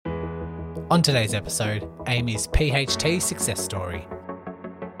On today's episode, Amy's PHT success story.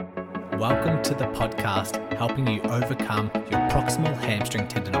 Welcome to the podcast helping you overcome your proximal hamstring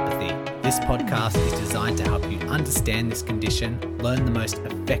tendinopathy. This podcast is designed to help you understand this condition, learn the most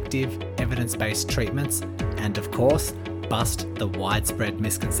effective evidence-based treatments, and of course, bust the widespread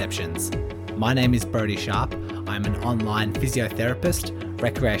misconceptions. My name is Brodie Sharp. I'm an online physiotherapist,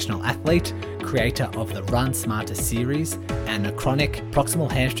 recreational athlete, creator of the Run Smarter series, and a chronic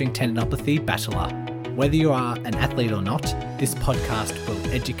proximal hamstring tendinopathy battler. Whether you are an athlete or not, this podcast will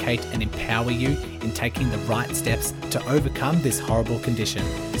educate and empower you in taking the right steps to overcome this horrible condition.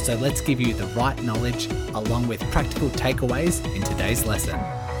 So let's give you the right knowledge along with practical takeaways in today's lesson.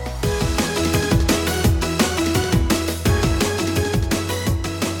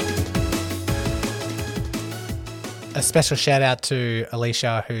 A special shout out to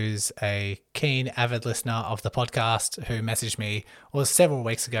Alicia, who's a keen, avid listener of the podcast, who messaged me several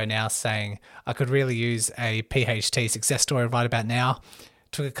weeks ago now saying I could really use a PHT success story right about now.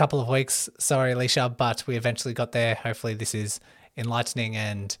 Took a couple of weeks, sorry Alicia, but we eventually got there. Hopefully this is enlightening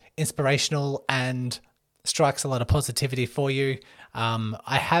and inspirational and strikes a lot of positivity for you.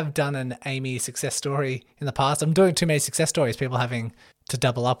 I have done an Amy success story in the past. I'm doing too many success stories, people having to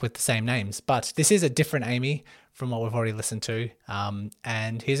double up with the same names, but this is a different Amy from what we've already listened to.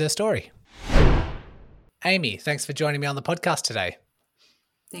 And here's her story. Amy, thanks for joining me on the podcast today.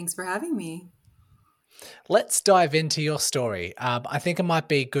 Thanks for having me. Let's dive into your story. I think it might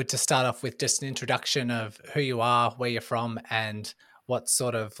be good to start off with just an introduction of who you are, where you're from, and what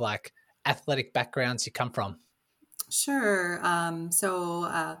sort of like athletic backgrounds you come from. Sure.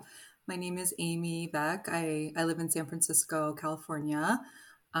 My name is Amy Beck. I live in San Francisco, California.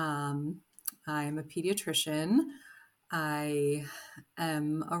 I'm a pediatrician. I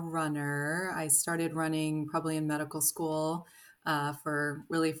am a runner. I started running probably in medical school for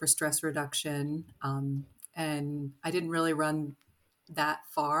stress reduction. And I didn't really run that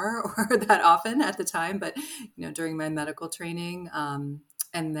far or that often at the time, but during my medical training,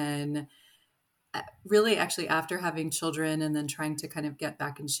 and then really actually after having children and then trying to kind of get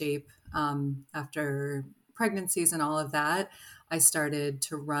back in shape after pregnancies and all of that, I started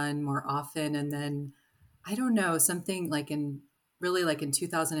to run more often. And then I don't know, something like in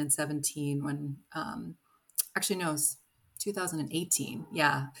 2017 when, it was 2018.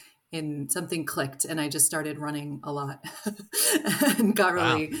 Yeah. And something clicked and I just started running a lot and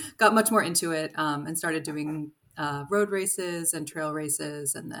got much more into it and started doing road races and trail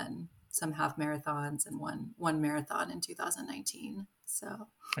races and then some half marathons and one marathon in 2019. So,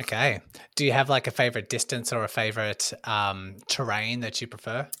 okay. Do you have like a favorite distance or a favorite terrain that you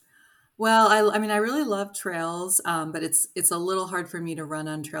prefer? Well, I mean, I really love trails, but it's a little hard for me to run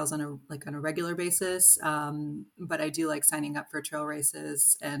on trails on a regular basis. But I do like signing up for trail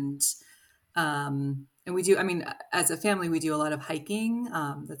races and we do, I mean, as a family, we do a lot of hiking.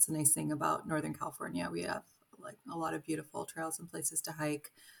 That's the nice thing about Northern California. We have like a lot of beautiful trails and places to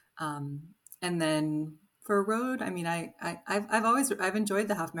hike. And then for a road, I mean, I've enjoyed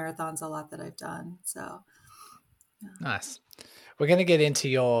the half marathons a lot that I've done. So yeah. Nice. We're going to get into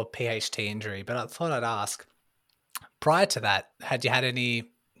your PHT injury, but I thought I'd ask, prior to that, had you had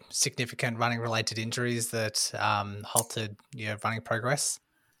any significant running related injuries that halted your running progress?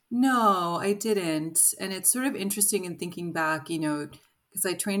 No, I didn't. And it's sort of interesting in thinking back, because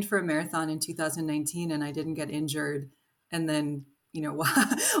I trained for a marathon in 2019 and I didn't get injured. And then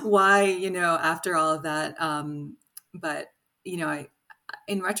why, after all of that. But,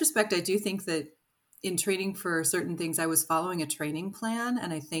 in retrospect, I do think that in training for certain things, I was following a training plan.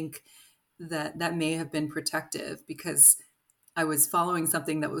 And I think that may have been protective because I was following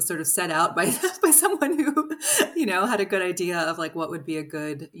something that was sort of set out by someone who, had a good idea of like what would be a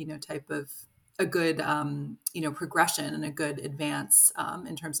good, type of a good, progression and a good advance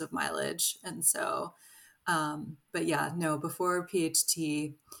in terms of mileage. And so, but yeah, no, before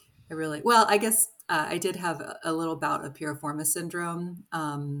PHT, I guess I did have a little bout of piriformis syndrome,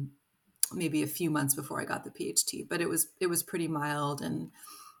 maybe a few months before I got the PHT, but it was pretty mild. And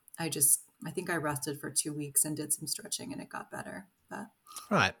I think I rested for 2 weeks and did some stretching and it got better. But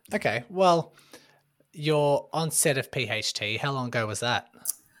right. Okay. Well, your onset of PHT, how long ago was that?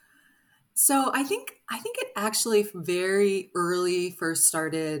 So I think it actually very early first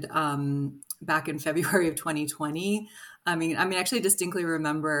started back in February of 2020. I mean, I actually distinctly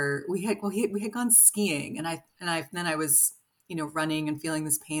remember we had gone skiing and I was, running and feeling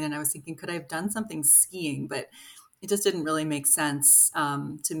this pain. And I was thinking, could I have done something skiing? But it just didn't really make sense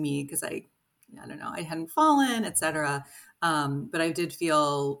to me because I don't know, I hadn't fallen, et cetera. But I did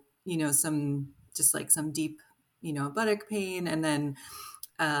feel, some deep, buttock pain. And then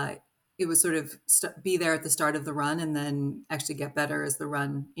it was sort of be there at the start of the run and then actually get better as the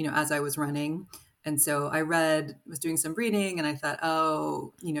run, as I was running. And so I was doing some reading, and I thought,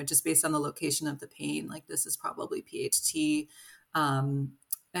 oh, just based on the location of the pain, like this is probably PHT.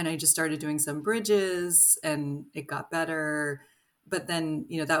 And I just started doing some bridges and it got better. But then,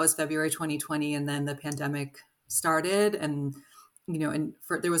 that was February 2020, and then the pandemic started. And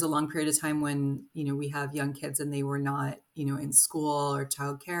there was a long period of time when, we have young kids and they were not, in school or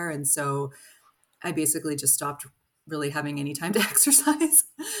childcare. And so I basically just stopped really having any time to exercise.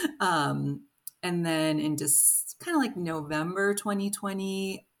 And then in just kind of like November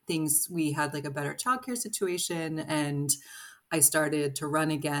 2020, we had like a better childcare situation, and I started to run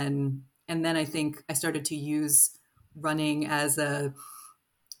again. And then I think I started to use running as a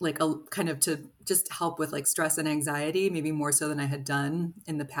kind of to just help with like stress and anxiety, maybe more so than I had done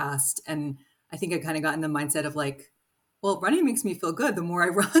in the past. And I think I kind of got in the mindset of like, well, running makes me feel good. The more I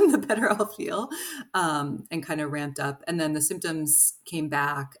run, the better I'll feel, and kind of ramped up. And then the symptoms came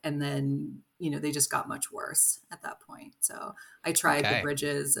back, and then, they just got much worse at that point. So I tried the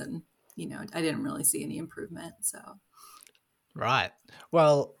bridges, and, I didn't really see any improvement. So. Right.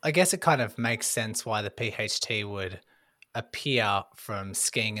 Well, I guess it kind of makes sense why the PHT would appear from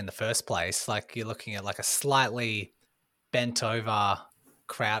skiing in the first place. Like you're looking at like a slightly bent over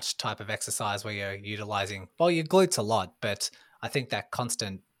crouch type of exercise where you're utilizing, well, your glutes a lot, but I think that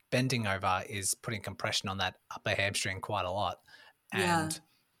constant bending over is putting compression on that upper hamstring quite a lot. And,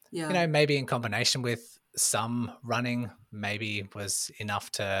 maybe in combination with some running, maybe was enough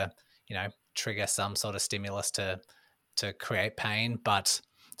to, trigger some sort of stimulus to create pain. But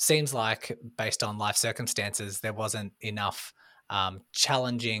seems like based on life circumstances, there wasn't enough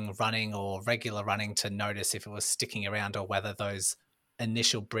challenging running or regular running to notice if it was sticking around or whether those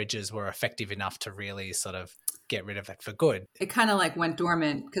initial bridges were effective enough to really sort of get rid of it for good. It kind of like went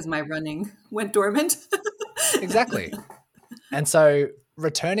dormant because my running went dormant. Exactly. And so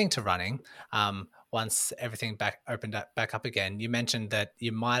returning to running, once everything opened back up again, you mentioned that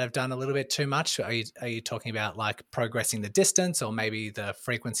you might have done a little bit too much. Are you talking about like progressing the distance or maybe the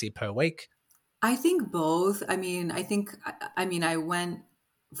frequency per week? I think both. I mean, I went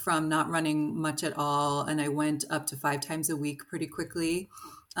from not running much at all, and I went up to 5 times a week pretty quickly.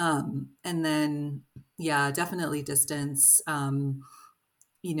 And then, yeah, definitely distance. I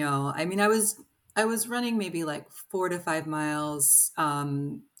was running maybe like 4 to 5 miles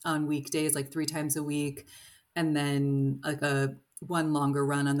on weekdays, like 3 times a week, and then like one longer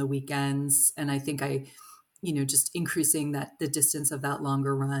run on the weekends. And I think just increasing the distance of that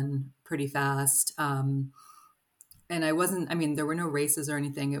longer run pretty fast. And there were no races or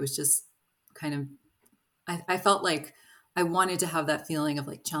anything. It was just kind of, I felt like I wanted to have that feeling of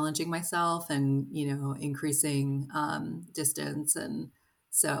like challenging myself and, increasing distance. And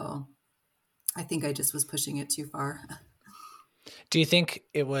so I think I just was pushing it too far. Do you think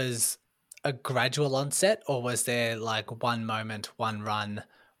it was a gradual onset, or was there like one moment, one run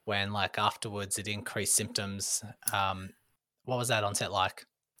when like afterwards it increased symptoms? What was that onset like?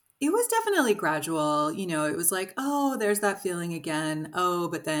 It was definitely gradual. It was like, oh, there's that feeling again. Oh,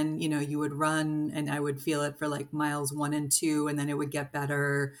 but then, you would run and I would feel it for like miles 1 and 2, and then it would get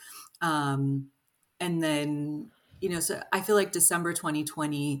better. And then, so I feel like December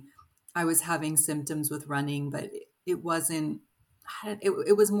 2020, I was having symptoms with running, but it wasn't,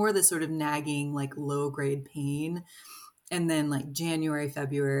 it was more the sort of nagging, like low grade pain. And then like January,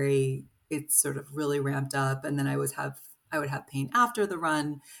 February, it sort of really ramped up. And then I would have pain after the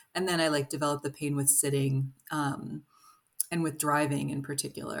run. And then I like developed the pain with sitting, and with driving in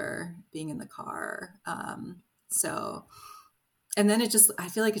particular, being in the car. And then I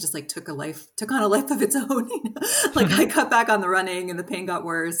feel like it just like took on a life of its own. Like I cut back on the running and the pain got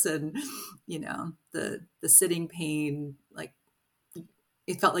worse. And, the sitting pain, like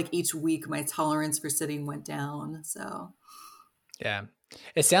it felt like each week my tolerance for sitting went down. So. Yeah.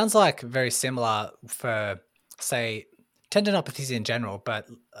 It sounds like very similar for, say, tendinopathies in general, but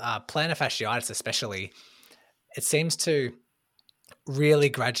plantar fasciitis especially. It seems to really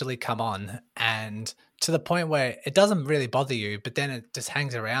gradually come on, and to the point where it doesn't really bother you, but then it just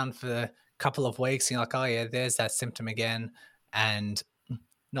hangs around for a couple of weeks and you're like, oh yeah, there's that symptom again. And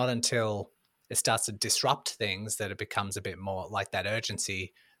not until it starts to disrupt things that it becomes a bit more like that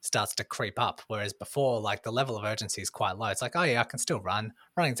urgency starts to creep up. Whereas before, like the level of urgency is quite low. It's like, oh yeah, I can still run.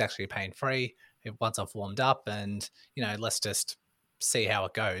 Running's actually pain-free once I've warmed up, and, let's just see how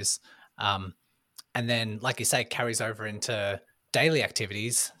it goes. And then, like you say, carries over into daily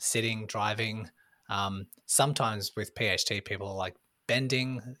activities, sitting, driving. Sometimes with PHT, people are like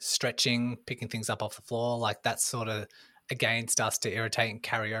bending, stretching, picking things up off the floor, like that sort of again starts to irritate and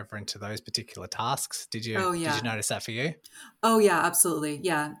carry over into those particular tasks. Did you Oh did you yeah. notice that for you? Oh yeah, absolutely.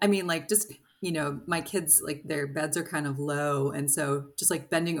 Yeah. I mean, like just, my kids, like their beds are kind of low. And so just like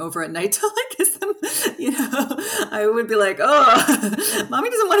bending over at night to like kiss them, I would be like, oh, mommy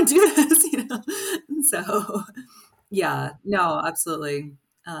doesn't want to do this. And so yeah, no, absolutely.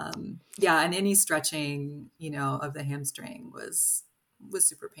 Yeah. And any stretching, of the hamstring was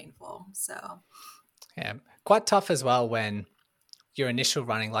super painful. So Yeah, quite tough as well when your initial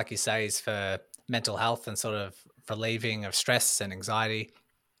running, like you say, is for mental health and sort of relieving of stress and anxiety.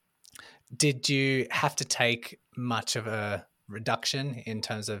 Did you have to take much of a reduction in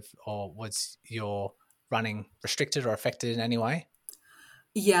terms of, or was your running restricted or affected in any way?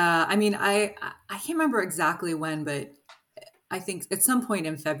 yeah, I mean, I can't remember exactly when, but I think at some point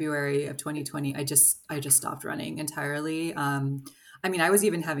in February of 2020, I just stopped running entirely. I mean, I was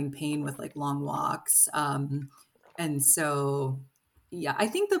even having pain with like long walks, and so yeah, I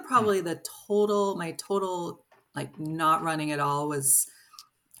think that Mm. probably my total like not running at all was,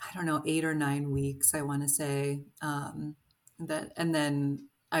 I don't know, 8 or 9 weeks, I want to say. That and then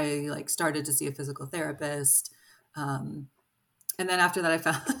I like started to see a physical therapist. Um, and then after that, I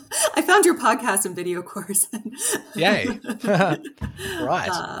found I found your podcast and video course. Yay.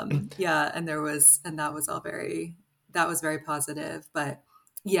 Right. Yeah, and that was very positive. But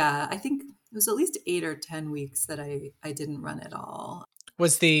yeah, I think it was at least 8 or 10 weeks that I didn't run at all.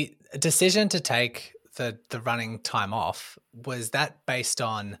 Was the decision to take the running time off, was that based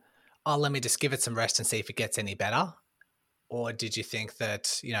on, oh, let me just give it some rest and see if it gets any better? Or did you think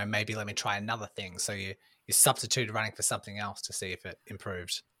that, maybe let me try another thing? So you substituted running for something else to see if it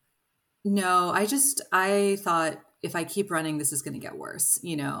improved. No, I thought if I keep running, this is going to get worse,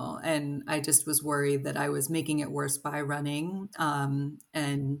 and I just was worried that I was making it worse by running.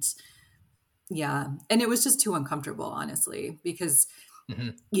 And yeah, and it was just too uncomfortable, honestly, because Hmm.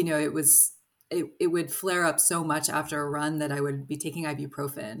 it would flare up so much after a run that I would be taking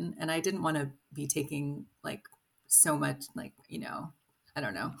ibuprofen, and I didn't want to be taking like so much, like, I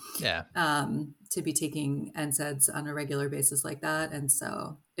don't know, Yeah. to be taking NSAIDs on a regular basis like that. And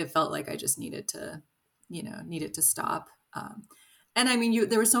so it felt like I just needed to stop. And I mean,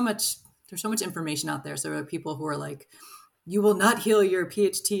 there's so much information out there. So there are people who are like, you will not heal your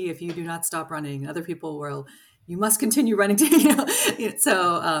PHT if you do not stop running. Other people will, you must continue running.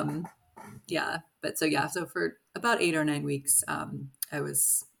 So, yeah, but so, yeah, so for about 8 or 9 weeks,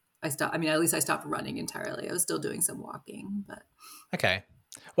 I stopped. I mean, at least I stopped running entirely. I was still doing some walking, but Okay.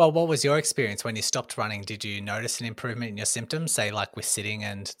 Well, what was your experience when you stopped running? Did you notice an improvement in your symptoms, say like with sitting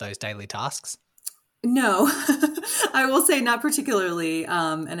and those daily tasks? no, I will say not particularly.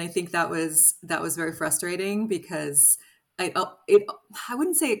 And I think that was very frustrating because I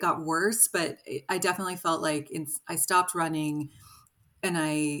wouldn't say it got worse, but I definitely felt like I stopped running, and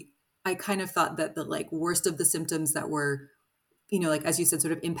I kind of thought that the like worst of the symptoms that were, like as you said,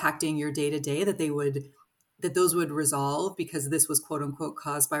 sort of impacting your day to day, that those would resolve because this was quote unquote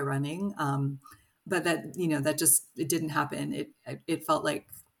caused by running. But that just, it didn't happen. It felt like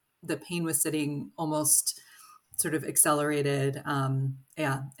the pain was sitting almost sort of accelerated.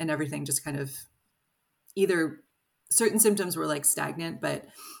 Yeah. And everything just kind of, either certain symptoms were like stagnant, but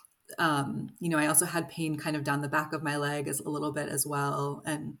I also had pain kind of down the back of my leg as a little bit as well.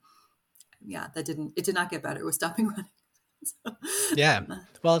 And yeah, it did not get better with stopping running. So, Yeah.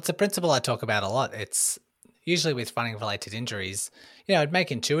 Well, it's a principle I talk about a lot. It's usually with running related injuries, it'd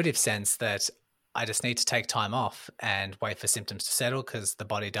make intuitive sense that I just need to take time off and wait for symptoms to settle because the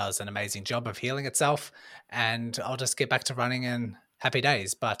body does an amazing job of healing itself. And I'll just get back to running and happy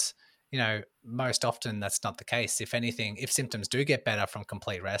days. But, most often that's not the case. If anything, if symptoms do get better from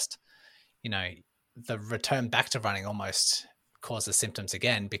complete rest, you know, the return back to running almost causes symptoms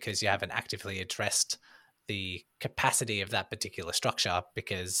again because you haven't actively addressed the capacity of that particular structure.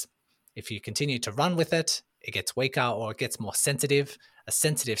 Because if you continue to run with it, it gets weaker or it gets more sensitive. A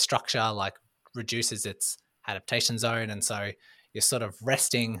sensitive structure like reduces its adaptation zone. And so you're sort of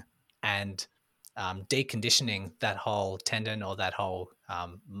resting and deconditioning that whole tendon or that whole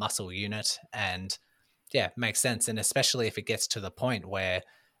muscle unit. And yeah, makes sense. And especially if it gets to the point where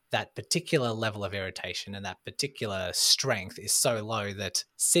that particular level of irritation and that particular strength is so low that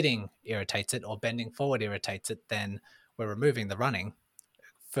sitting irritates it or bending forward irritates it, then we're removing the running,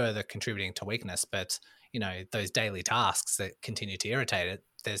 further contributing to weakness. But, those daily tasks that continue to irritate it,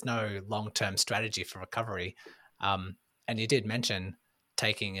 there's no long-term strategy for recovery. And you did mention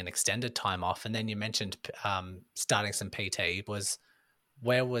taking an extended time off, and then you mentioned starting some PT.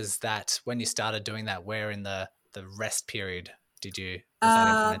 Where was that when you started doing that? Where in the rest period was that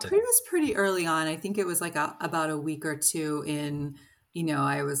implemented? It was pretty early on. I think it was like about a week or two in,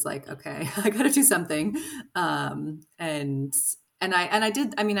 I was like, okay, I got to do something. And I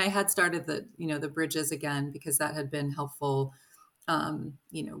did, I mean, I had started the bridges again because that had been helpful,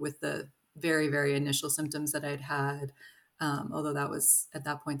 with the very, very initial symptoms that I'd had. Although that was at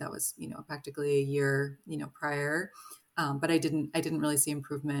that point, that was, practically a year, prior. But I didn't really see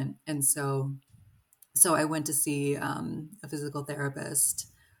improvement. And so I went to see a physical therapist,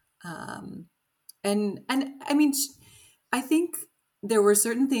 um, and I mean, I think there were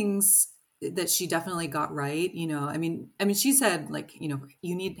certain things that she definitely got right. I mean, she said like,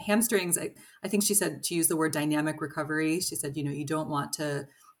 you need hamstrings. I think she said to use the word dynamic recovery. She said, you don't want to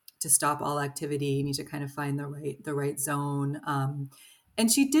stop all activity. You need to kind of find the right zone.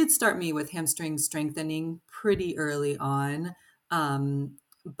 And she did start me with hamstring strengthening pretty early on. Um,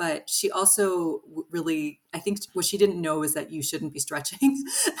 but she also really, I think what she didn't know is that you shouldn't be stretching.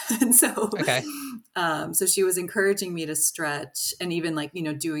 And so, Okay. so she was encouraging me to stretch and even like,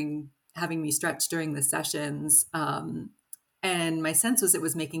 having me stretch during the sessions. And my sense was it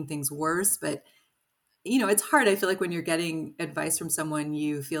was making things worse, but it's hard. I feel like when you're getting advice from someone,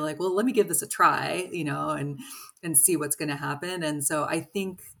 you feel like, well, let me give this a try, and see what's going to happen. And so I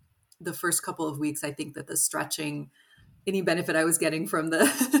think the first couple of weeks, I think that the stretching, any benefit I was getting from the,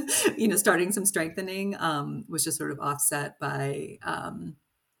 starting some strengthening, was just sort of offset by,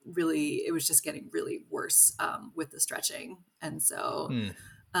 really, it was just getting really worse, with the stretching. And so,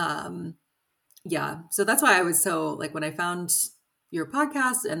 um, yeah, so that's why I was so like, when I found your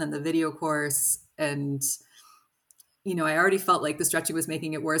podcast and then the video course, and I already felt like the stretching was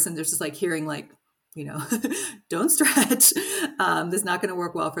making it worse, and there's just like hearing like, you know don't stretch, this is not going to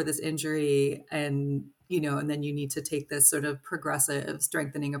work well for this injury, and then you need to take this sort of progressive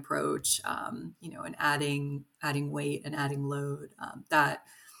strengthening approach, and adding weight and adding load, that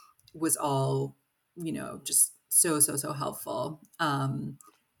was all, just so helpful.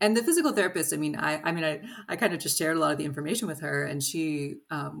 And the physical therapist, I kind of just shared a lot of the information with her, and she,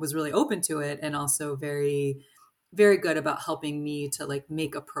 was really open to it, and also very, very good about helping me to like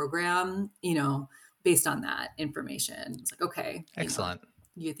make a program, based on that information. It's like, okay, Excellent.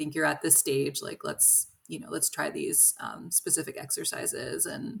 you think you're at this stage, like let's try these, specific exercises.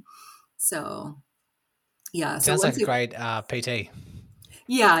 And so, yeah. So Sounds like once a great PT.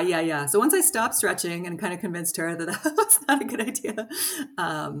 yeah. So once I stopped stretching and kind of convinced her that that was not a good idea,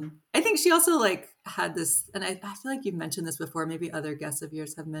 I think she also like had this, and I feel like you've mentioned this before, maybe other guests of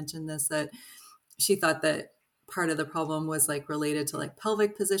yours have mentioned this, that she thought that part of the problem was like related to like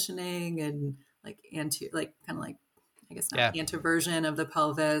pelvic positioning and like like kind of like, I guess not Yeah. anteversion of the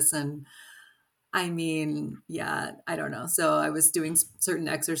pelvis. And I mean, yeah, I don't know. So I was doing certain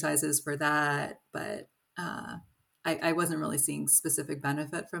exercises for that, but, I wasn't really seeing specific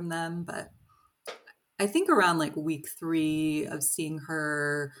benefit from them. But I think around like week 3 of seeing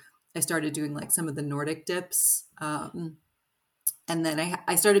her, I started doing like some of the Nordic dips. And then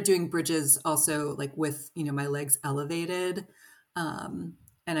I started doing bridges also like with, my legs elevated. And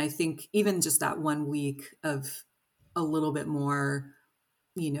I think even just that 1 week of a little bit more,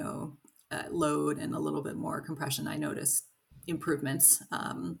 load and a little bit more compression, I noticed improvements.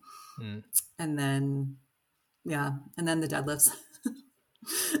 And then, yeah. And then the deadlifts.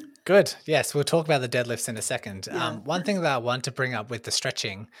 Good. Yes, we'll talk about the deadlifts in a second. Yeah. One thing that I want to bring up with the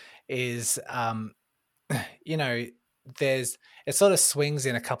stretching is, you know, it sort of swings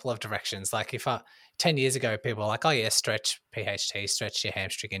in a couple of directions. Like 10 years ago, people were like, oh yeah, stretch PHT, stretch your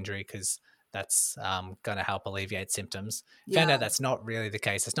hamstring injury because that's going to help alleviate symptoms. Found Yeah. out that's not really the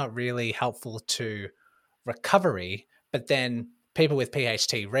case. It's not really helpful to recovery, but then people with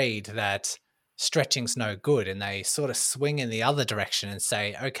PHT read that stretching's no good and they sort of swing in the other direction and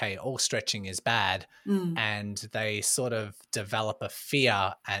say, okay, all stretching is bad. Mm, And they sort of develop a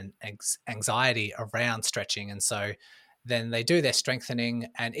fear and anxiety around stretching. And so then they do their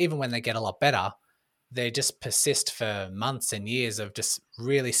strengthening. And even when they get a lot better, they just persist for months and years of just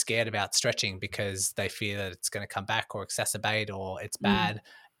really scared about stretching because they fear that it's going to come back or exacerbate or it's mm, bad.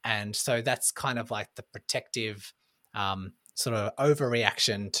 And so that's kind of like the protective sort of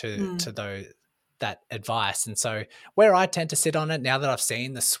overreaction to mm, that advice. And so where I tend to sit on it now that I've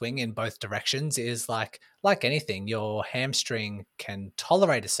seen the swing in both directions is like anything, your hamstring can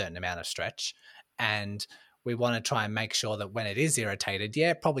tolerate a certain amount of stretch, and we want to try and make sure that when it is irritated,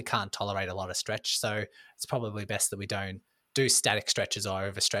 it probably can't tolerate a lot of stretch. So it's probably best that we don't do static stretches or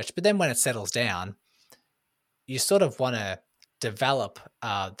overstretch. But then when it settles down, you sort of want to develop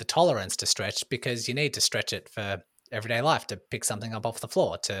the tolerance to stretch because you need to stretch it for everyday life, to pick something up off the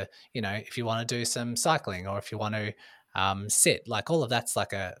floor, to, if you want to do some cycling, or if you want to sit. Like all of that's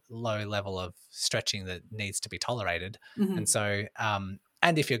like a low level of stretching that needs to be tolerated. And so,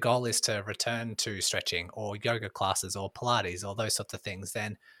 and if your goal is to return to stretching or yoga classes or Pilates or those sorts of things,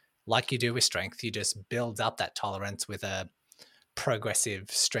 then like you do with strength, you just build up that tolerance with a progressive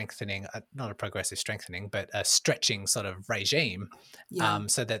strengthening, not a progressive strengthening, but a stretching sort of regime, Yeah.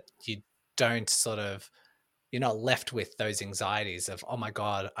 so that you don't sort of, you're not left with those anxieties of, oh my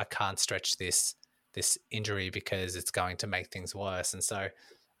God, I can't stretch this injury because it's going to make things worse. And so,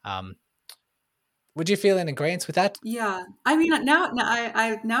 would you feel in agreement with that? Yeah. I mean, now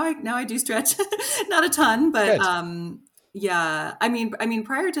I do stretch, not a ton, but Good. yeah. I mean,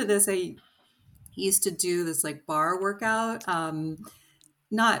 prior to this, I used to do this like bar workout.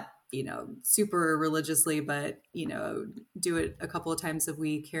 Not, super religiously, but, do it a couple of times a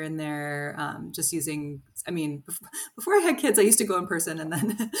week here and there. Just using, I mean, before I had kids, I used to go in person, and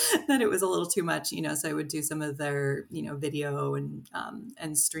then, then it was a little too much, so I would do some of their, video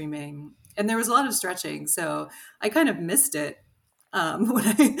and streaming. And there was a lot of stretching. So I kind of missed it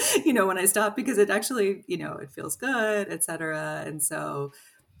when when I stopped, because it actually, it feels good, et cetera. And so,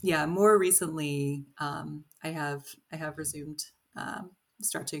 yeah, more recently, I have resumed,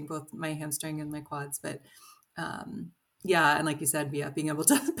 stretching both my hamstring and my quads, but yeah, and like you said, yeah, being able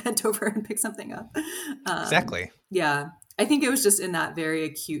to bend over and pick something up. Exactly. Yeah, I think it was just in that very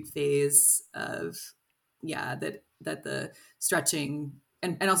acute phase of, yeah, that the stretching,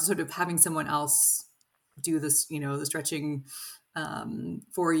 and also sort of having someone else do this, the stretching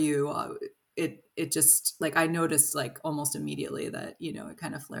for you. It just, like, I noticed like almost immediately that, it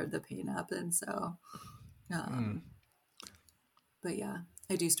kind of flared the pain up. And so, but yeah,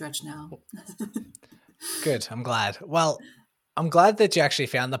 I do stretch now. Good. I'm glad. Well, I'm glad that you actually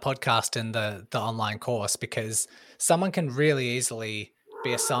found the podcast and the online course, because someone can really easily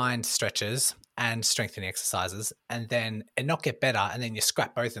be assigned stretches and strengthening exercises and not get better, and then you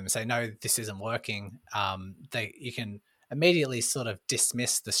scrap both of them and say, no, this isn't working. You can immediately sort of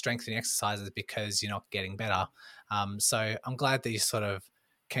dismiss the strengthening exercises because you're not getting better. So I'm glad that you sort of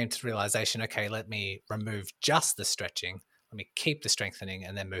came to the realization, okay, let me remove just the stretching, let me keep the strengthening,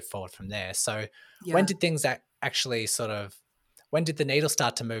 and then move forward from there. So when Yeah. did things actually when did the needle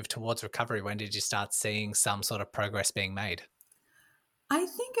start to move towards recovery? When did you start seeing some sort of progress being made? I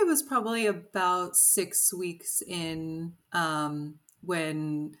think it was probably about 6 weeks in,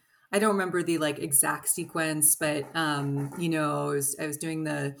 when, I don't remember the like exact sequence, but I was doing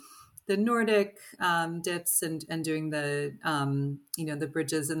the Nordic dips, and doing the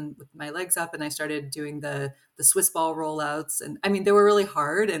bridges and with my legs up, and I started doing the Swiss ball rollouts, and I mean they were really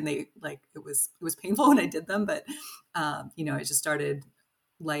hard, and they, like, it was painful when I did them, but I just started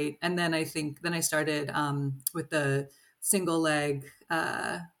light, and then I started with the single leg.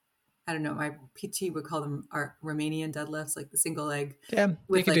 I don't know. My PT would call them our Romanian deadlifts, like the single leg Yeah, you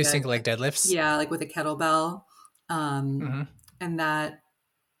with could like do a, single leg deadlifts. yeah, like with a kettlebell, Mm-hmm. and that,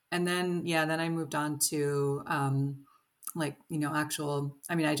 and then, yeah, then I moved on to like, actual.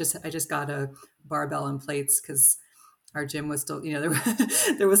 I mean, I just got a barbell and plates, because our gym was still,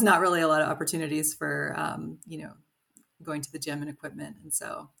 there was not really a lot of opportunities for going to the gym and equipment, and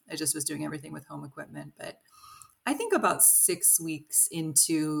so I just was doing everything with home equipment. But I think about 6 weeks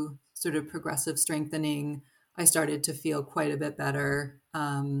into sort of progressive strengthening, I started to feel quite a bit better.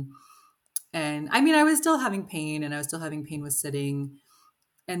 And I mean, I was still having pain, and I was still having pain with sitting.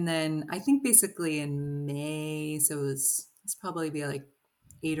 And then I think basically in May, so it's probably be like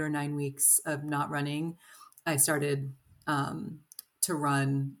 8 or 9 weeks of not running, I started to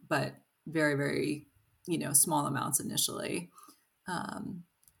run, but very, very, small amounts initially.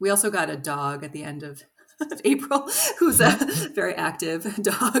 We also got a dog at the end of April, who's a very active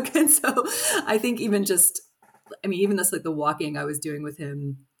dog. And so I think even this, like the walking I was doing with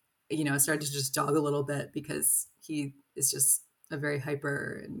him, I started to just jog a little bit, because he is just a very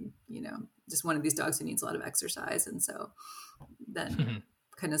hyper and, just one of these dogs who needs a lot of exercise. And so then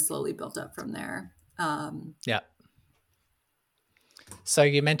kind of slowly built up from there. Yeah. So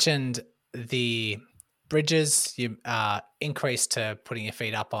you mentioned the bridges. You increased to putting your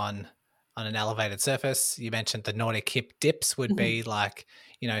feet up on an elevated surface. You mentioned the Nordic hip dips would be like,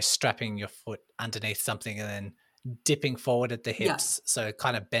 strapping your foot underneath something and then dipping forward at the Yeah. hips. So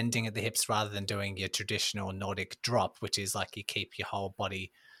kind of bending at the hips rather than doing your traditional Nordic drop, which is like you keep your whole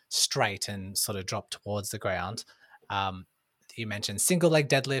body straight and sort of drop towards the ground. You mentioned single leg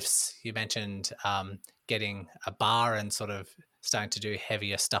deadlifts. You mentioned getting a bar and sort of starting to do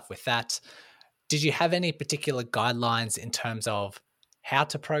heavier stuff with that. Did you have any particular guidelines in terms of how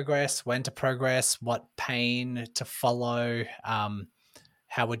to progress, when to progress, what pain to follow?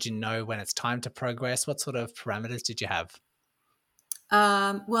 how would you know when it's time to progress? What sort of parameters did you have?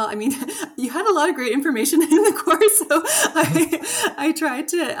 Well, I mean, you had a lot of great information in the course, so I tried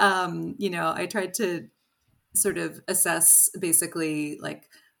to, I tried to sort of assess basically like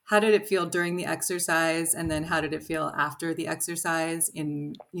how did it feel during the exercise and then how did it feel after the exercise,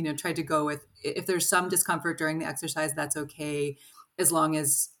 and tried to go with, if there's some discomfort during the exercise, that's okay, as long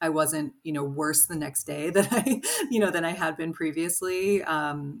as I wasn't worse the next day than I had been previously.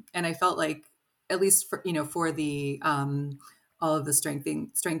 And I felt like, at least for the all of the strengthening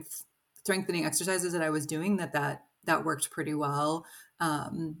exercises that I was doing, that worked pretty well.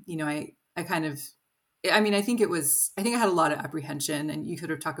 I kind of, I mean, I think I had a lot of apprehension, and you could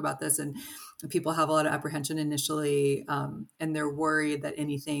have talked about this, and people have a lot of apprehension initially, and they're worried that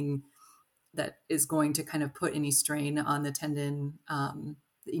anything that is going to kind of put any strain on the tendon,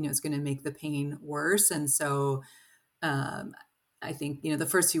 is going to make the pain worse. And so, I think, the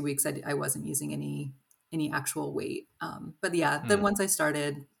first few weeks I wasn't using any actual weight. But yeah, then once I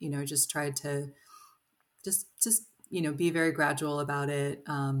started, just tried to just, be very gradual about it.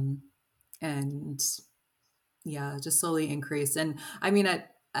 And yeah, just slowly increase. And I mean,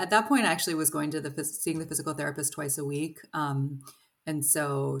 at that point, I actually was going to seeing the physical therapist twice a week. And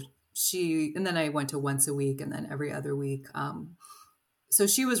so and then I went to once a week and then every other week. So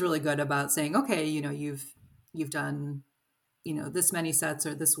she was really good about saying, okay, you've done, this many sets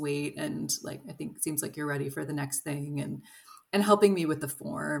or this weight. And like, I think it seems like you're ready for the next thing, and helping me with the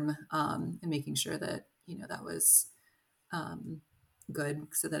form, and making sure that, that was, good,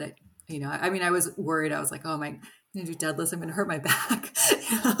 so that I mean, I was worried. I was like, oh, am I going to do deadlifts? I'm going to hurt my back.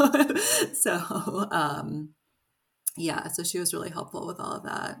 So, yeah, so she was really helpful with all of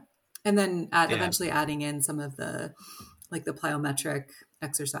that. And then eventually adding in some of the, like the plyometric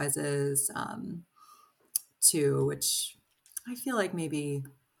exercises, too, which I feel like maybe it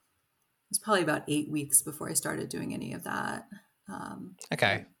was probably about 8 weeks before I started doing any of that.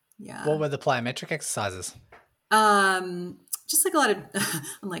 Okay. Yeah. What were the plyometric exercises? Just like a lot of,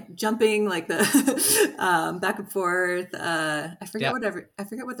 I'm like jumping, like the back and forth. I forget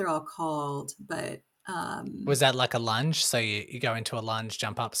what they're all called, but was that like a lunge? So you go into a lunge,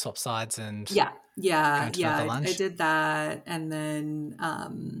 jump up, swap sides, and yeah, lunge? I did that, and then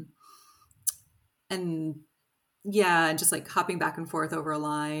and just like hopping back and forth over a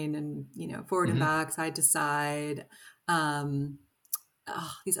line, and forward and back, side to side.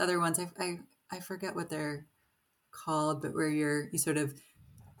 These other ones, I forget what they're called, but where you sort of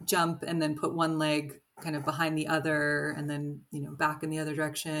jump and then put one leg kind of behind the other, and then back in the other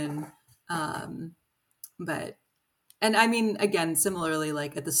direction. But and I mean, again, similarly,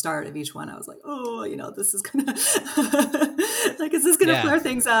 like at the start of each one, I was like, oh, this is gonna like, is this gonna flare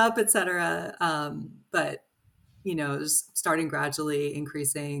things up, etc. But just starting gradually,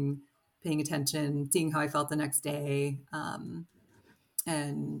 increasing, paying attention, seeing how I felt the next day,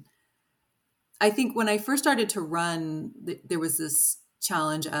 and I think when I first started to run, there was this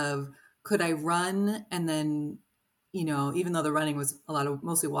challenge of, could I run and then, even though the running was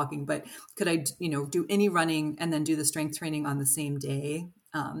mostly walking, but could I, do any running and then do the strength training on the same day?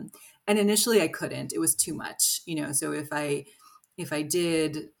 And initially I couldn't. It was too much, So if I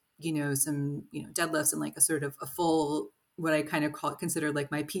did, some, deadlifts and like a sort of a full, what I kind of considered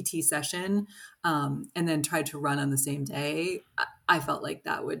like my PT session, and then tried to run on the same day, I felt like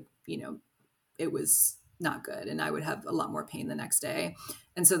that would, it was not good, and I would have a lot more pain the next day.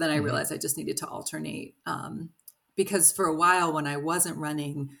 And so then I realized I just needed to alternate, because for a while when I wasn't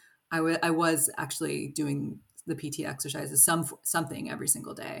running, I was actually doing the PT exercises, something every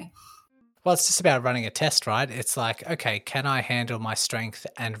single day. Well, it's just about running a test, right? It's like, okay, can I handle my strength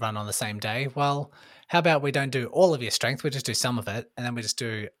and run on the same day? Well, how about we don't do all of your strength, we just do some of it, and then we just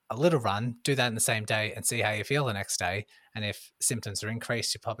do a little run, do that in the same day, and see how you feel the next day. And if symptoms are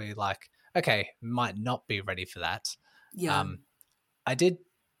increased, you're probably like, okay, might not be ready for that. Yeah.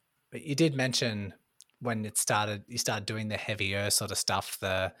 You did mention when you started doing the heavier sort of stuff,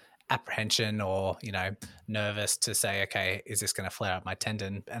 the apprehension or, nervous to say, okay, is this going to flare up my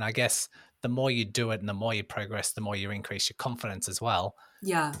tendon? And I guess the more you do it and the more you progress, the more you increase your confidence as well.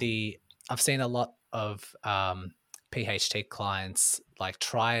 Yeah. I've seen a lot of PHT clients like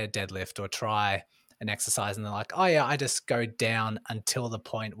try a deadlift or try an exercise and they're like, oh yeah, I just go down until the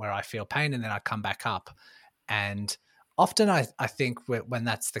point where I feel pain and then I come back up. And often I think when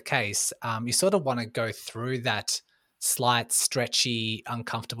that's the case, you sort of want to go through that slight, stretchy,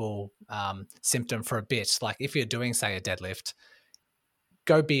 uncomfortable symptom for a bit. Like if you're doing, say, a deadlift,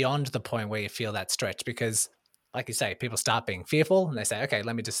 go beyond the point where you feel that stretch, because like you say, people start being fearful and they say, okay,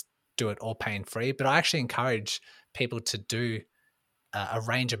 let me just do it all pain-free. But I actually encourage people to do a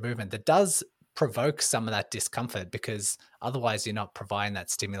range of movement that does provoke some of that discomfort, because otherwise you're not providing that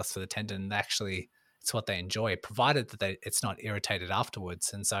stimulus for the tendon. And actually, it's what they enjoy, provided that it's not irritated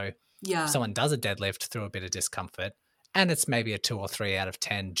afterwards. And so if Yeah. someone does a deadlift through a bit of discomfort and it's maybe a 2 or 3 out of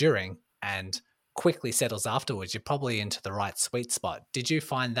 10 during and quickly settles afterwards, you're probably into the right sweet spot. Did you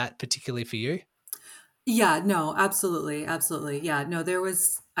find that particularly for you? Yeah, no, absolutely. Absolutely. Yeah, no,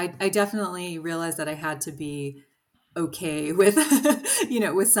 I definitely realized that I had to be okay with,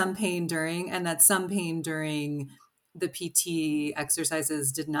 with some pain during, and that some pain during the PT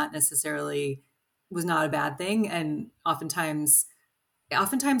exercises did not necessarily, was not a bad thing. And oftentimes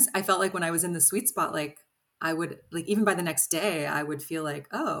I felt like when I was in the sweet spot, like I would, like, even by the next day, I would feel like,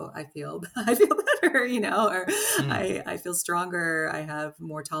 oh, I feel better, or Mm. I feel stronger. I have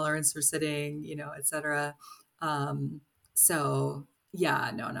more tolerance for sitting, et cetera. Um, so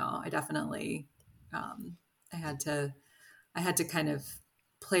yeah, no, I definitely, um, I had to, I had to kind of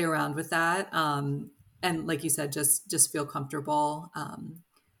play around with that. And like you said, just feel comfortable.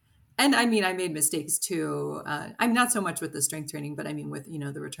 And I mean, I made mistakes too. I'm not so much with the strength training, but I mean, with,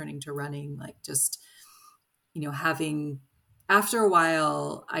 the returning to running, like just, having, after a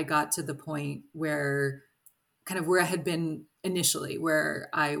while, I got to the point where kind of where I had been initially, where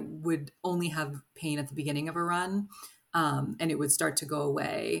I would only have pain at the beginning of a run, and it would start to go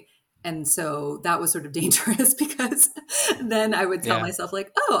away. And so that was sort of dangerous because then I would tell Yeah. myself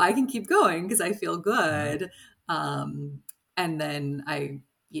like, oh, I can keep going because I feel Mhm. good. And then I,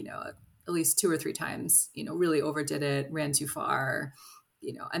 at least 2 or 3 times, really overdid it, ran too far,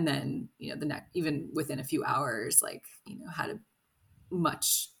 and then, the next, even within a few hours, like, had a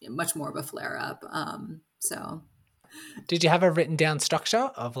much more of a flare up. So Did you have a written down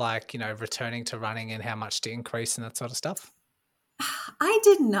structure of, like, returning to running and how much to increase and that sort of stuff? I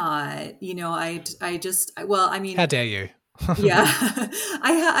did not, I just, well, I How mean, dare you? yeah,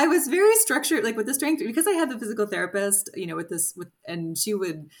 I was very structured, like with the strength, because I had the physical therapist, and she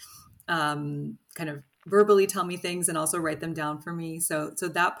would, kind of verbally tell me things and also write them down for me. So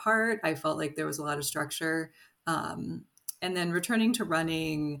that part, I felt like there was a lot of structure. And then returning to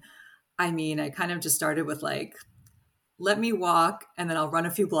running, I mean, I kind of just started with like, let me walk and then I'll run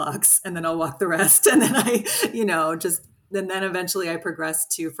a few blocks and then I'll walk the rest. And then and then eventually I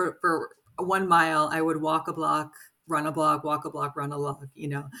progressed to, for 1 mile, I would walk a block, run a block, walk a block, run a block,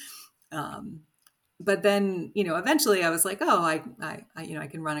 um, but then, eventually I was like, oh, I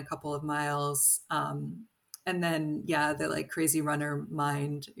can run a couple of miles. And then, yeah, the like crazy runner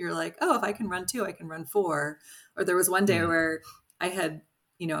mind, you're like, oh, if I can run 2, I can run 4. Or there was one day Mm. where I had,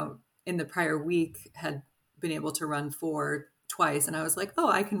 in the prior week had been able to run 4 twice. And I was like, oh,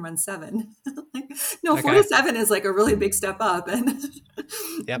 I can run 7. Like, no, 4 to Okay. 7 is like a really big step up and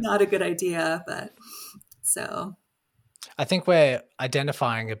Yep. not a good idea. But so, I think we're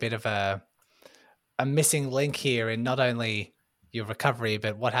identifying a bit of a missing link here in not only your recovery,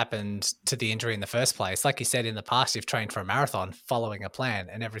 but what happened to the injury in the first place. Like you said, in the past, you've trained for a marathon following a plan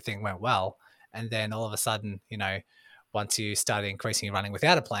and everything went well. And then all of a sudden, once you started increasing your running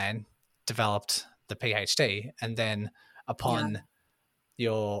without a plan, developed the PHT. And then yeah, upon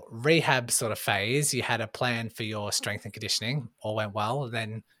your rehab sort of phase, you had a plan for your strength and conditioning, all went well,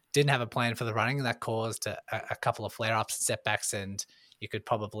 then didn't have a plan for the running, and that caused a couple of flare ups and setbacks. And you could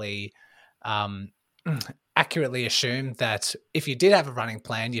probably um, accurately assume that if you did have a running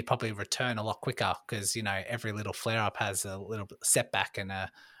plan, you'd probably return a lot quicker because, every little flare up has a little setback and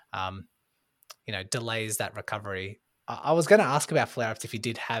um, delays that recovery. I was going to ask about flare ups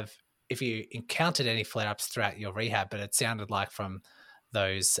if you encountered any flare ups throughout your rehab, but it sounded like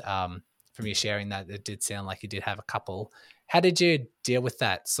those from you sharing that, it did sound like you did have a couple. How did you deal with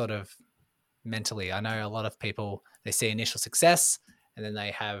that sort of mentally? I know a lot of people, they see initial success and then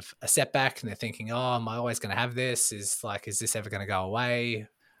they have a setback and they're thinking, oh, am I always going to have this? Is this ever going to go away?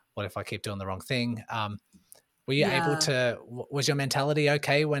 What if I keep doing the wrong thing? Were you able yeah. to, was your mentality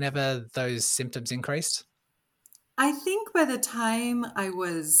okay whenever those symptoms increased? I think by the time I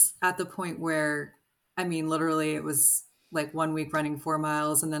was at the point where, I mean, literally it was like 1 week running 4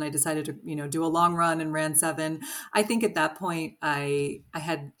 miles, and then I decided to, do a long run and ran 7. I think at that point I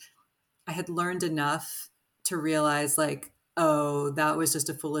had learned enough to realize like, oh, that was just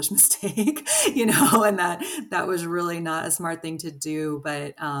a foolish mistake, and that was really not a smart thing to do.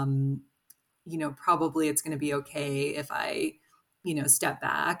 But, probably it's going to be okay if I, step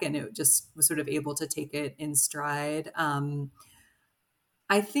back, and it just was sort of able to take it in stride.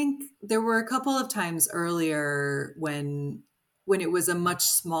 I think there were a couple of times earlier when it was a much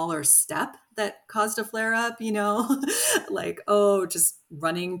smaller step that caused a flare up, like, oh, just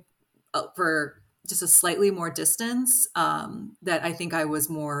running for just a slightly more distance, that I think I was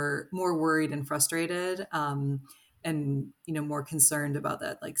more worried and frustrated, and more concerned about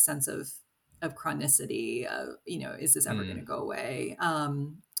that like sense of chronicity. Is this ever going to go away?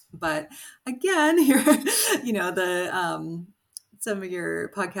 But again, here, the some of your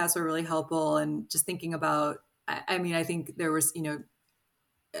podcasts were really helpful, and just thinking about. I think there was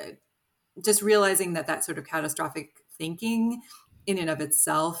just realizing that sort of catastrophic thinking in and of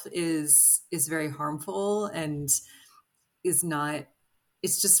itself is very harmful, and is not.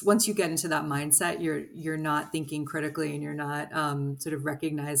 It's just once you get into that mindset, you're not thinking critically, and you're not sort of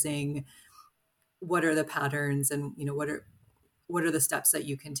recognizing what are the patterns, and what are the steps that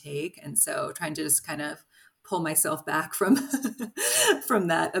you can take. And so trying to just kind of pull myself back from from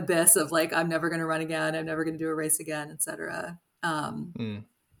that abyss of like, I'm never going to run again, I'm never going to do a race again, etc. And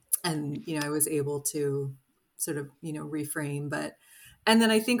I was able to sort of reframe. But and then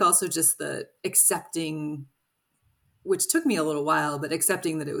I think also just the accepting, which took me a little while, but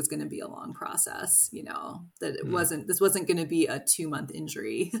accepting that it was going to be a long process, that this wasn't going to be a 2-month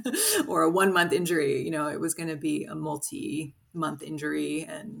injury or a 1-month injury. It was going to be a multi-month injury,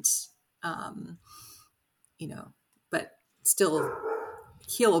 and but still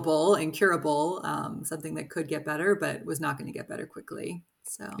healable and curable, something that could get better, but was not going to get better quickly.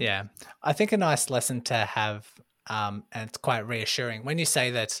 So yeah, I think a nice lesson to have, and it's quite reassuring when you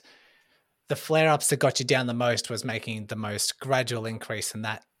say that the flare-ups that got you down the most was making the most gradual increase in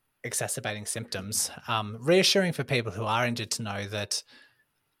that exacerbating symptoms. Reassuring for people who are injured to know that,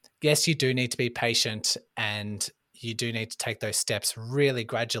 yes, you do need to be patient, and you do need to take those steps really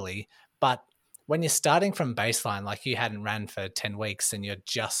gradually. But when you're starting from baseline, like you hadn't ran for 10 weeks and you're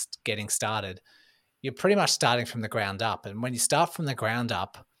just getting started, you're pretty much starting from the ground up. And when you start from the ground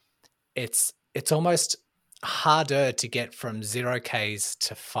up, it's almost harder to get from 0Ks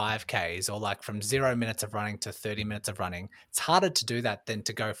to 5Ks, or like from 0 minutes of running to 30 minutes of running. It's harder to do that than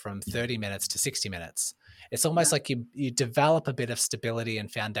to go from 30 minutes to 60 minutes. It's almost like you develop a bit of stability and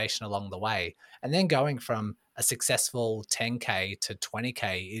foundation along the way. And then going from a successful 10K to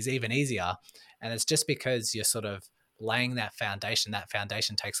 20K is even easier. And it's just because you're sort of laying that foundation. That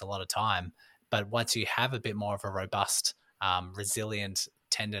foundation takes a lot of time. But once you have a bit more of a robust, resilient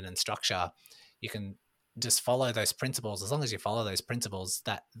tendon and structure, you can just follow those principles. As long as you follow those principles,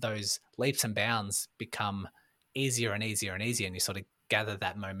 that those leaps and bounds become easier and easier and easier, and you sort of gather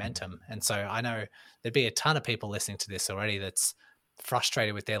that momentum. And so I know there'd be a ton of people listening to this already that's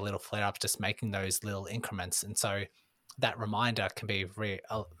frustrated with their little flare-ups, just making those little increments. And so that reminder can be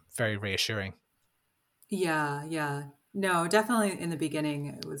very reassuring. Yeah. No, definitely in the beginning,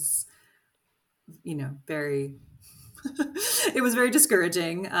 it was, very, it was very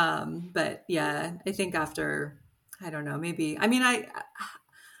discouraging. But yeah, I think after, I don't know, maybe,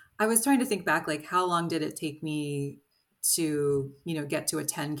 I was trying to think back, like how long did it take me to, get to a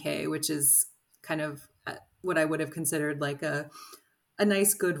 10K, which is kind of what I would have considered like a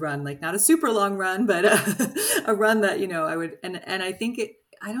nice, good run, like not a super long run, but a run that, I would, and I think it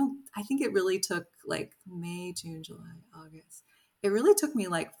really took like May, June, July, August. It really took me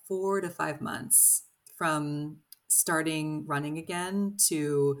like 4 to 5 months from starting running again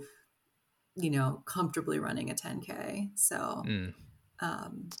to, comfortably running a 10K. So,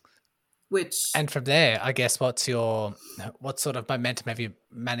 And from there, I guess, what sort of momentum have you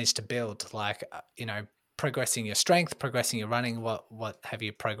managed to build? Like, progressing your strength, progressing your running, what have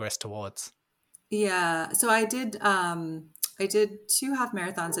you progressed towards? Yeah. So I did 2 half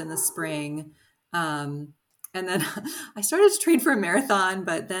marathons in the spring. And then I started to train for a marathon,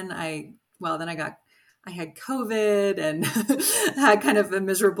 but then I had COVID and had kind of a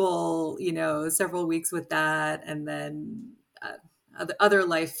miserable, several weeks with that. And then other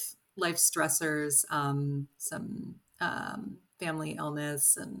life stressors, some family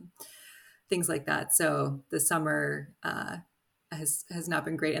illness and things like that. So the summer has not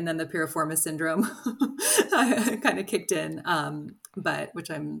been great. And then the piriformis syndrome kind of kicked in, but which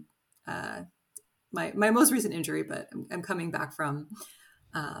I'm my most recent injury, but I'm coming back from.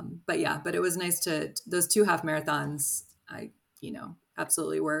 But it was nice to those 2 half marathons. I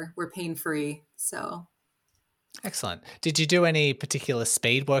absolutely were pain free. So Excellent. Did you do any particular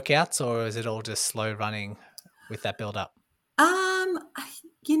speed workouts, or is it all just slow running with that build up? I'm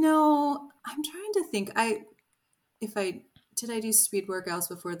trying to think. Did I do speed workouts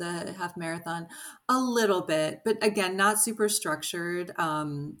before the half marathon? A little bit, but again, not super structured.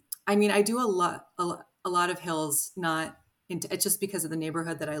 I do a lot of hills, it's just because of the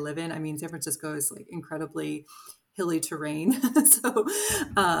neighborhood that I live in. San Francisco is like incredibly hilly terrain. So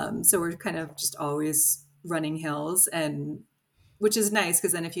we're kind of just always running hills, and which is nice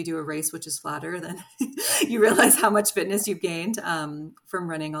because then if you do a race which is flatter, then you realize how much fitness you've gained from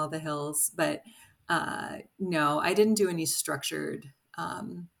running all the hills. But no, I didn't do any structured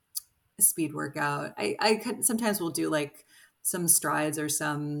speed workout. Sometimes will do like some strides or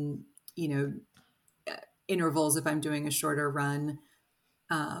some, intervals if I'm doing a shorter run,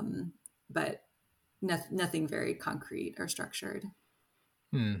 but nothing very concrete or structured.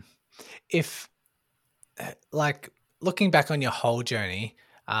 If like looking back on your whole journey,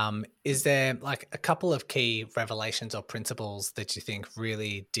 is there like a couple of key revelations or principles that you think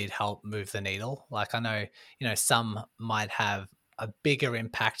really did help move the needle? Like I know, some might have a bigger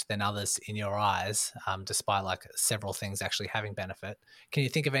impact than others in your eyes, despite like several things actually having benefit. Can you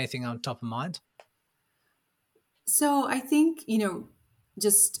think of anything on top of mind? So I think,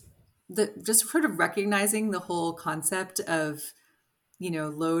 just sort of recognizing the whole concept of,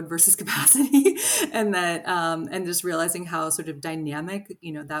 load versus capacity and that, and just realizing how sort of dynamic,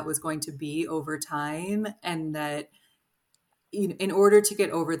 that was going to be over time. And that, in order to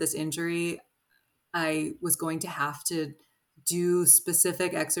get over this injury, I was going to have to do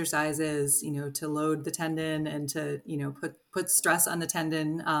specific exercises, to load the tendon and to, put stress on the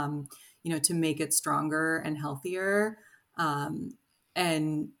tendon, to make it stronger and healthier. And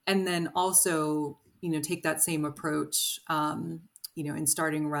then also, take that same approach, in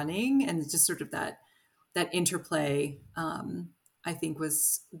starting running, and just sort of that interplay, I think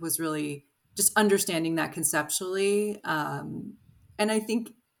was really just understanding that conceptually. And I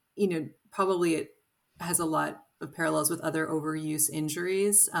think, probably it has a lot of parallels with other overuse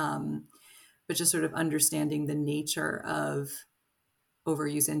injuries, but just sort of understanding the nature of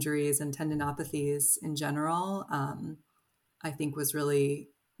overuse injuries and tendinopathies in general, I think was really,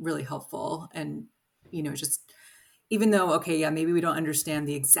 really helpful. And, just even though, okay, yeah, maybe we don't understand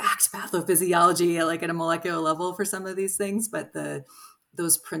the exact pathophysiology, like at a molecular level for some of these things, but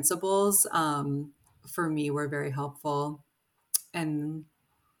those principles, for me were very helpful. And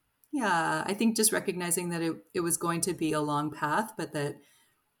yeah, I think just recognizing that it was going to be a long path, but that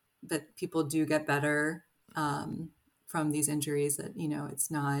people do get better from these injuries. That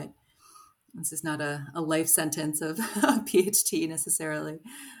this is not a life sentence of a PHT necessarily.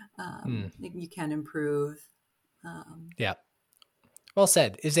 You can improve. Yeah. Well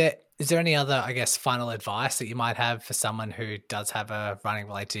said. Is there any other, I guess, final advice that you might have for someone who does have a running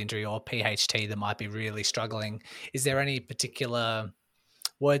related injury or PHT that might be really struggling? Is there any particular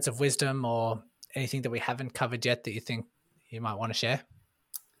words of wisdom or anything that we haven't covered yet that you think you might want to share?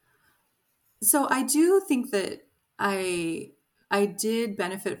 So I do think that I did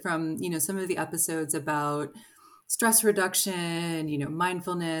benefit from, some of the episodes about stress reduction,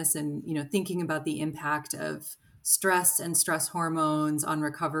 mindfulness, and, thinking about the impact of stress and stress hormones on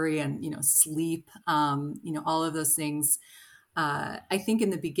recovery and, sleep, all of those things. I think in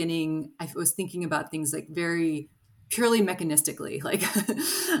the beginning, I was thinking about things like very purely mechanistically, like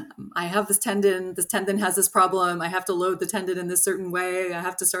I have this tendon has this problem. I have to load the tendon in this certain way. I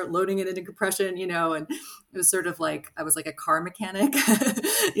have to start loading it into compression, and it was sort of like, I was like a car mechanic,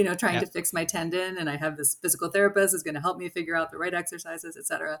 trying to fix my tendon. And I have this physical therapist who's going to help me figure out the right exercises, et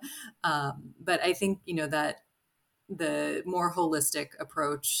cetera. But I think, that the more holistic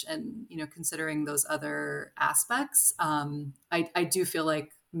approach and, considering those other aspects, I do feel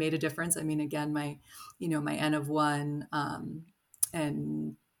like made a difference. I mean, again, my N of one,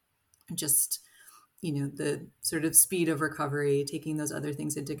 and just, the sort of speed of recovery, taking those other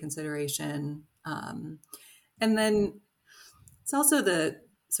things into consideration. And then it's also the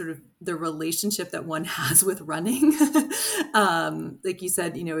sort of the relationship that one has with running. Like you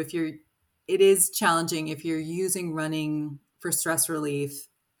said, it is challenging if you're using running for stress relief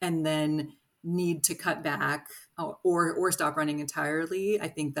and then need to cut back or stop running entirely. I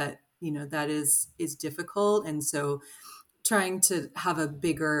think that, that is difficult. And so trying to have a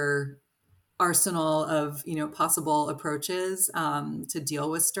bigger arsenal of, possible approaches to deal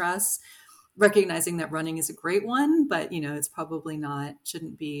with stress, recognizing that running is a great one, but, it's probably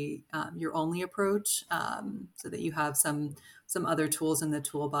shouldn't be your only approach, so that you have some other tools in the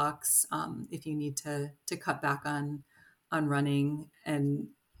toolbox if you need to cut back on running, and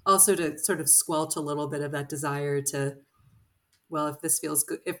also to sort of squelch a little bit of that desire to, well, if this feels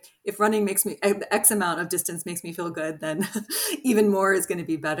good, if running makes me X amount of distance makes me feel good, then even more is going to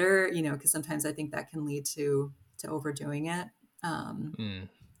be better, because sometimes I think that can lead to overdoing it.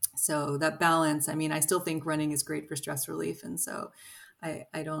 So that balance, I mean, I still think running is great for stress relief. And so I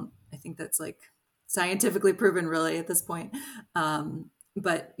think that's like scientifically proven really at this point.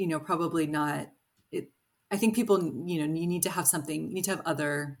 But, probably not it. I think people, you need to have something, you need to have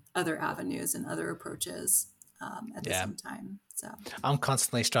other avenues and other approaches. at the same time. So I'm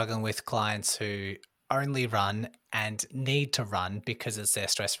constantly struggling with clients who only run and need to run because it's their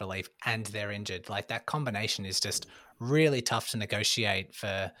stress relief and they're injured. Like that combination is just really tough to negotiate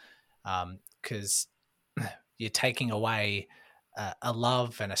for, because you're taking away a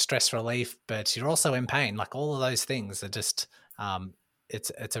love and a stress relief, but you're also in pain. Like all of those things are just,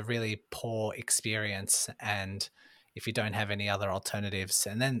 it's a really poor experience. And if you don't have any other alternatives,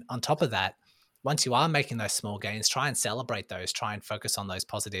 and then on top of that, once you are making those small gains, try and celebrate those, try and focus on those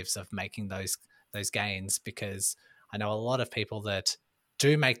positives of making those gains, because I know a lot of people that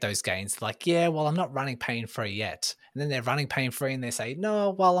do make those gains, like, yeah, well, I'm not running pain-free yet. And then they're running pain-free and they say,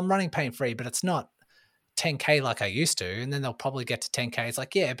 no, well, I'm running pain-free, but it's not 10K like I used to. And then they'll probably get to 10K. It's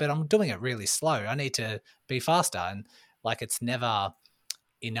like, yeah, but I'm doing it really slow. I need to be faster. And like, it's never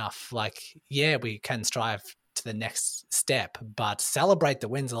enough. Like, yeah, we can strive to the next step, but celebrate the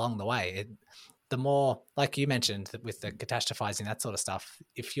wins along the way. The more, like you mentioned with the catastrophizing, that sort of stuff,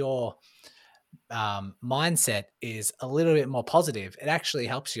 if your mindset is a little bit more positive, it actually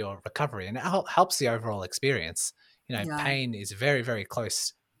helps your recovery and it helps the overall experience. Pain is very, very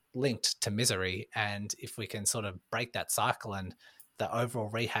close linked to misery. And if we can sort of break that cycle and the overall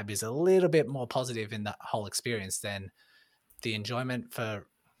rehab is a little bit more positive in that whole experience, then the enjoyment for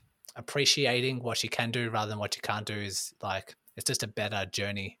appreciating what you can do rather than what you can't do is like, it's just a better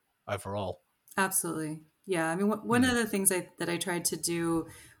journey overall. Absolutely. Yeah. I mean, one of the things that I tried to do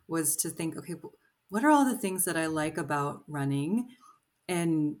was to think, okay, what are all the things that I like about running?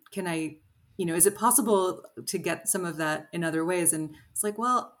 And can I, is it possible to get some of that in other ways? And it's like,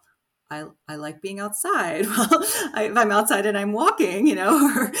 well, I like being outside. Well, if I'm outside and I'm walking,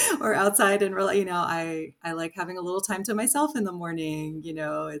 or outside and really, I like having a little time to myself in the morning.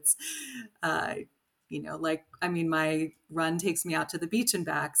 It's, my run takes me out to the beach and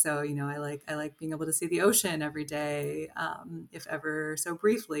back. So, I like being able to see the ocean every day, if ever so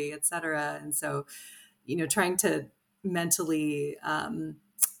briefly, et cetera. And so, trying to mentally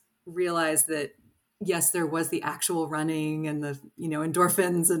realize that, yes, there was the actual running and the,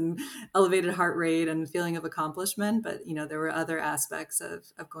 endorphins and elevated heart rate and feeling of accomplishment. But, there were other aspects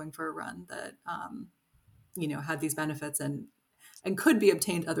of going for a run that, had these benefits and could be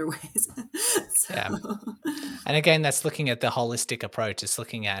obtained other ways. So. Yeah. And again, that's looking at the holistic approach. It's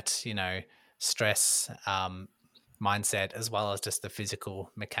looking at, stress, mindset, as well as just the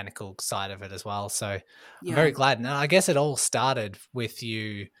physical, mechanical side of it as well. So I'm very glad. And I guess it all started with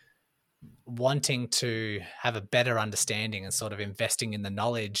you wanting to have a better understanding and sort of investing in the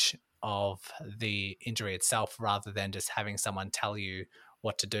knowledge of the injury itself, rather than just having someone tell you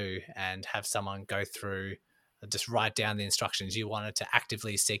what to do and have someone go through, just write down the instructions. You wanted to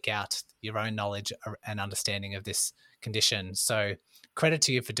actively seek out your own knowledge and understanding of this condition. So credit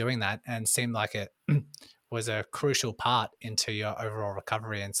to you for doing that, and seemed like it was a crucial part into your overall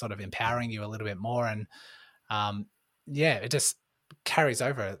recovery and sort of empowering you a little bit more. And it just carries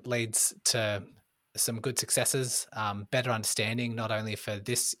over. It leads to some good successes, better understanding, not only for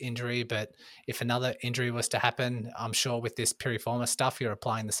this injury, but if another injury was to happen, I'm sure with this piriformis stuff, you're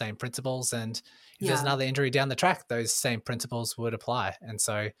applying the same principles. And if there's another injury down the track, those same principles would apply. And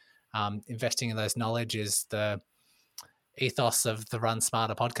so investing in those knowledge is the ethos of the Run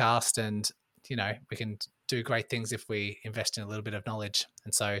Smarter podcast. And, we can do great things if we invest in a little bit of knowledge.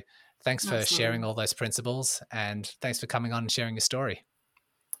 And so thanks for sharing all those principles, and thanks for coming on and sharing your story.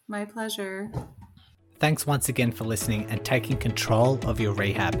 My pleasure. Thanks once again for listening and taking control of your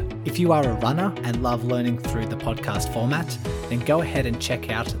rehab. If you are a runner and love learning through the podcast format, then go ahead and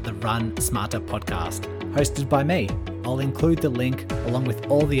check out the Run Smarter podcast, hosted by me. I'll include the link along with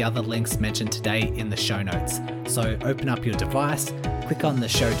all the other links mentioned today in the show notes. So open up your device, click on the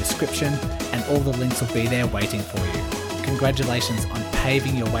show description, and all the links will be there waiting for you. Congratulations on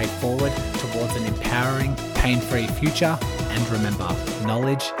paving your way forward towards an empowering, pain-free future. And remember,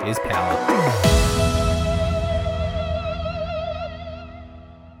 knowledge is power.